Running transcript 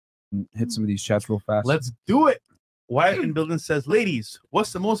hit some of these chats real fast. Let's do it. Wyatt in building says, ladies,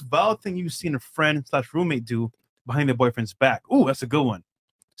 what's the most vile thing you've seen a friend / roommate do behind their boyfriend's back? Ooh, that's a good one.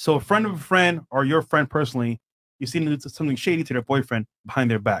 So a friend of a friend or your friend personally, you've seen them do something shady to their boyfriend behind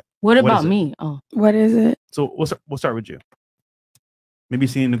their back. What about me? Oh, what is it? So we'll start with you. Maybe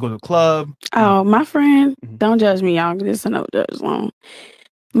seeing them go to the club. Oh, my friend, don't judge me, y'all. This is no judge long.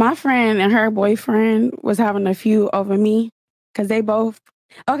 My friend and her boyfriend was having a feud over me because they both.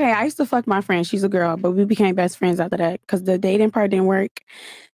 Okay, I used to fuck my friend. She's a girl, but we became best friends after that because the dating part didn't work.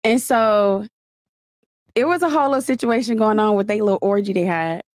 And so it was a whole little situation going on with their little orgy they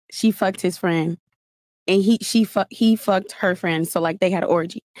had. She fucked his friend. And he fucked her friend. So like they had an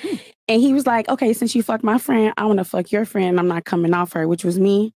orgy. And he was like, okay, since you fucked my friend, I want to fuck your friend. I'm not coming off her, which was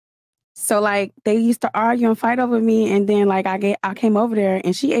me. So like they used to argue and fight over me. And then like I came over there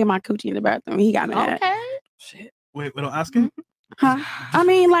and she ate my coochie in the bathroom. He got mad. Okay. Shit. Wait, we don't ask him? Huh? I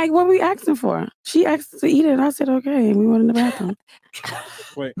mean, like, what were we asking for? She asked to eat it. I said, okay. And we went in the bathroom.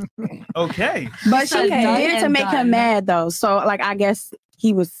 Wait. Okay. But she did to make him mad, though. So, like, I guess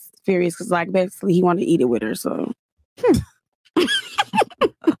he was furious because, like, basically he wanted to eat it with her. So.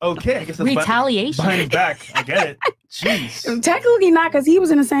 Okay. I guess that's retaliation. Behind his back. I get it. Jeez. Technically not, because he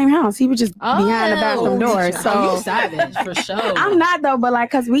was in the same house. He was just behind the bathroom door. So you savage for sure. I'm not though, but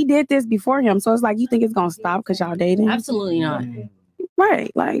like, because we did this before him, so it's like you think it's gonna stop because y'all dating? Absolutely not.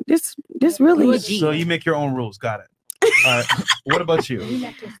 Right? Like this really. So you make your own rules. Got it. All right. What about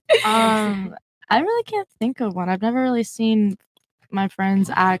you? I really can't think of one. I've never really seen my friends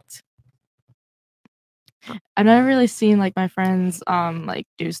act. I've never really seen like my friends like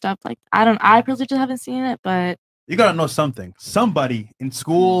do stuff like I personally just haven't seen it, but you gotta know something. Somebody in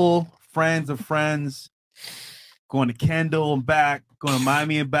school, friends of friends, going to Kendall and back, going to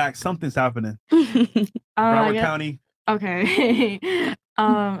Miami and back. Something's happening. Broward County. Okay.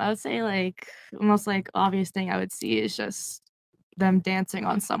 I would say like the most like obvious thing I would see is just them dancing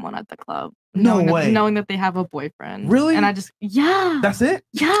on someone at the club. No way. Knowing that they have a boyfriend. Really? And I just That's it?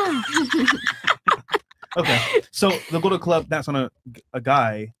 Yeah. Okay. So they'll go to a club, that's on a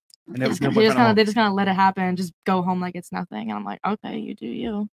guy. And they just kind of let it happen and just go home like it's nothing. And I'm like, okay, you do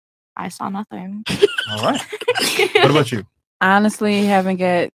you. I saw nothing. All right. What about you? Honestly, haven't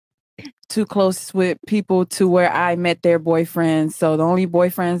got too close with people to where I met their boyfriends. So the only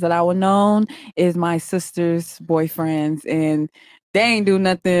boyfriends that I would known is my sister's boyfriends, and they ain't do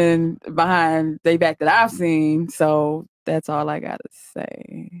nothing behind they back that I've seen. So that's all I gotta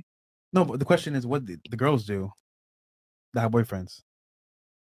say. No, but the question is, what did the girls do that have boyfriends?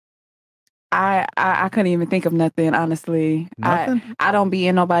 I couldn't even think of nothing, honestly. Nothing? I don't be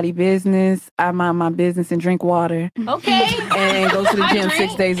in nobody's business. I mind my business and drink water. Okay. And go to the gym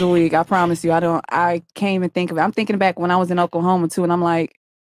 6 days a week. I promise you. I can't even think of it. I'm thinking back when I was in Oklahoma too, and I'm like,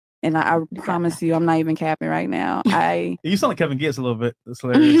 and I promise you, I'm not even capping right now. You sound like Kevin Gates a little bit. That's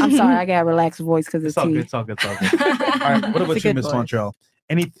hilarious. I'm sorry, I got a relaxed voice because it's all good. It's all good. All right, what about you, Miss Montreal?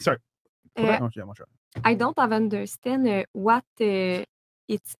 Sorry. I don't understand what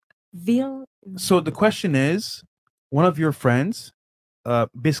it's vil. So the question is, one of your friends,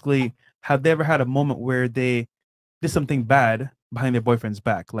 basically, have they ever had a moment where they did something bad behind their boyfriend's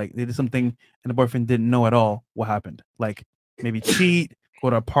back? Like they did something and the boyfriend didn't know at all what happened. Like maybe cheat, go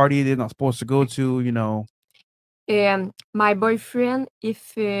to a party they're not supposed to go to, you know. My boyfriend,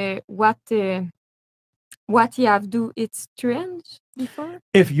 if what he have do, it's strange before.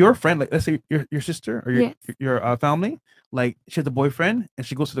 If your friend, like let's say your sister or your family, like she has a boyfriend and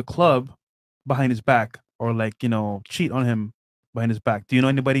she goes to the club behind his back, or like, you know, cheat on him behind his back. Do you know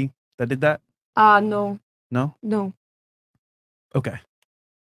anybody that did that? No. No. Okay.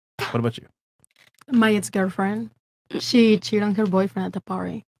 What about you? My ex-girlfriend. She cheated on her boyfriend at the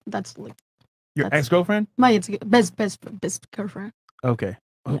party. That's like your ex-girlfriend? My best girlfriend. Okay.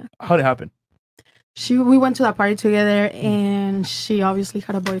 Yeah. How did it happen? We went to that party together, and she obviously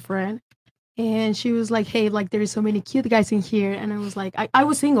had a boyfriend. And she was like, hey, like, there is so many cute guys in here. And I was like, I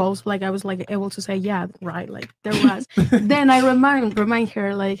was single, so like I was like able to say, yeah, right, like there was. Then I remind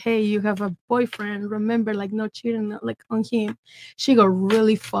her, like, hey, you have a boyfriend, remember, like, not cheating like on him. She got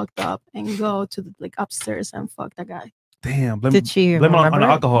really fucked up and go to the, like, upstairs and fuck that guy. Damn. Did she blame on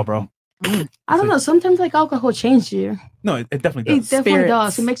alcohol, bro? I don't know. Sometimes like alcohol changes you. No, it definitely does. It definitely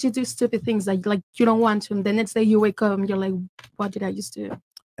does. It makes you do stupid things like you don't want to. And the next day you wake up and you're like, what did I used to do?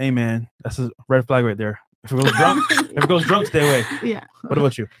 Hey man, that's a red flag right there. If it goes drunk, stay away. Yeah. What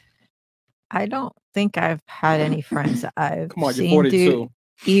about you? I don't think I've had any friends that I've seen do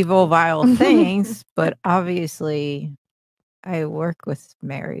evil, vile things, but obviously I work with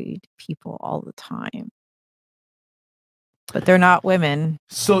married people all the time. but they're not women.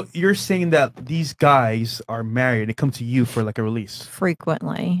 So you're saying that these guys are married? They come to you for like a release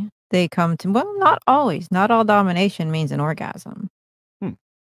frequently. They come to not always. Not all domination means an orgasm.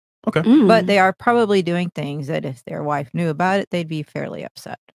 Okay, but they are probably doing things that if their wife knew about it, they'd be fairly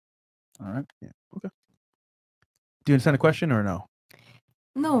upset. All right. Yeah. Okay. Do you understand the question or no?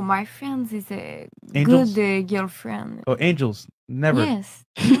 No, my friend is a Angels? good girlfriend. Oh, angels never. Yes.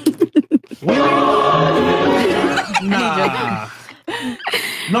 Nah.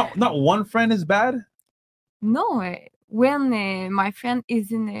 Not one friend is bad. No, when my friend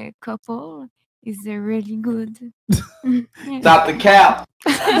is in a couple, is really good. Stop the cap.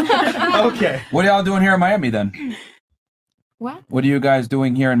 Okay. What are y'all doing here in Miami then? What? What are you guys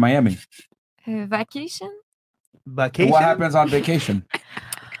doing here in Miami? Vacation? Vacation? What happens on vacation?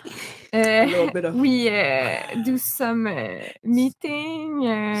 We do some meeting.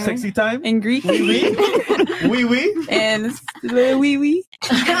 Sexy time in Greek. Oui, oui. And wee wee.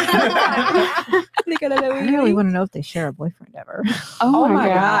 I really want to know if they share a boyfriend ever. Oh my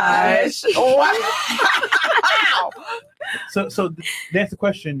gosh. Wow. So to answer the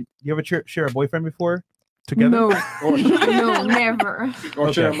question, you ever share a boyfriend before together? No, no, never.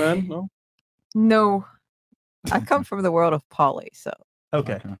 Or share a man? No. No. I come from the world of poly, so.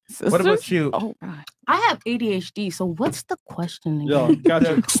 Okay. What about you? Oh, I have ADHD. So what's the question again? Yo,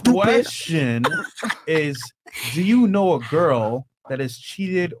 gotcha. The question is, do you know a girl that has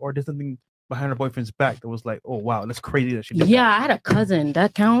cheated or did something behind her boyfriend's back that was like, oh wow, that's crazy that she did Yeah, I had a cousin.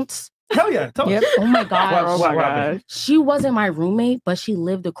 That counts. Hell yeah. Tell us. Oh my god. Wow, wow, wow. She wasn't my roommate, but she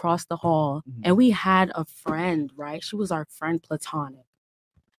lived across the hall. And we had a friend, right? She was our friend platonic.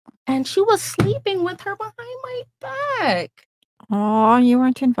 And she was sleeping with her behind my back. Oh, you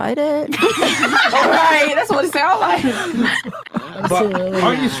weren't invited. All right, that's what it sounds like. But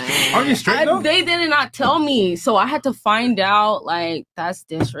aren't you straight though? They did not tell me, so I had to find out. Like, that's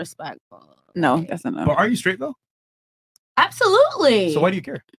disrespectful. No, that's not. But are you straight though? Absolutely. So why do you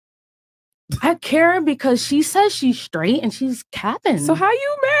care? I care because she says she's straight and she's capping. So how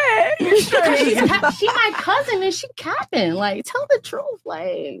you mad? You're straight. She my cousin and she capping. Like, tell the truth.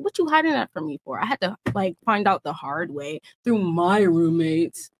 Like, what you hiding that from me for? I had to like find out the hard way through my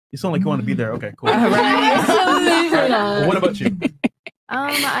roommates. You sound like you want to be there. Okay, cool. Right. What about you?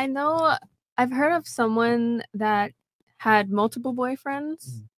 I know I've heard of someone that had multiple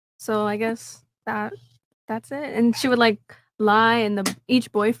boyfriends. So I guess that's it. And she would like lie and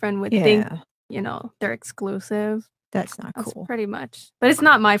each boyfriend would think, you know, they're exclusive. That's not cool. Pretty much. But it's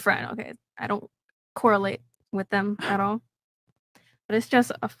not my friend. Okay. I don't correlate with them at all. But it's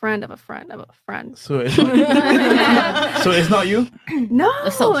just a friend of a friend of a friend. So it's not, so it's not you? No,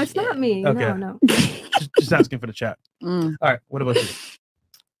 it's not me. Okay. No. Just asking for the chat. All right. What about you?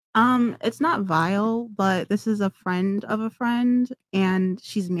 It's not vile, but this is a friend of a friend, and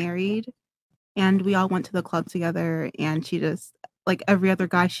she's married. And we all went to the club together, and she just, like every other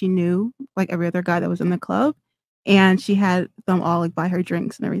guy she knew, like every other guy that was in the club, and she had them all like buy her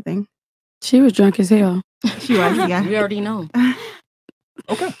drinks and everything. She was drunk as hell. She was, yeah. We already know.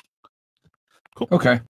 Okay. Cool. Okay.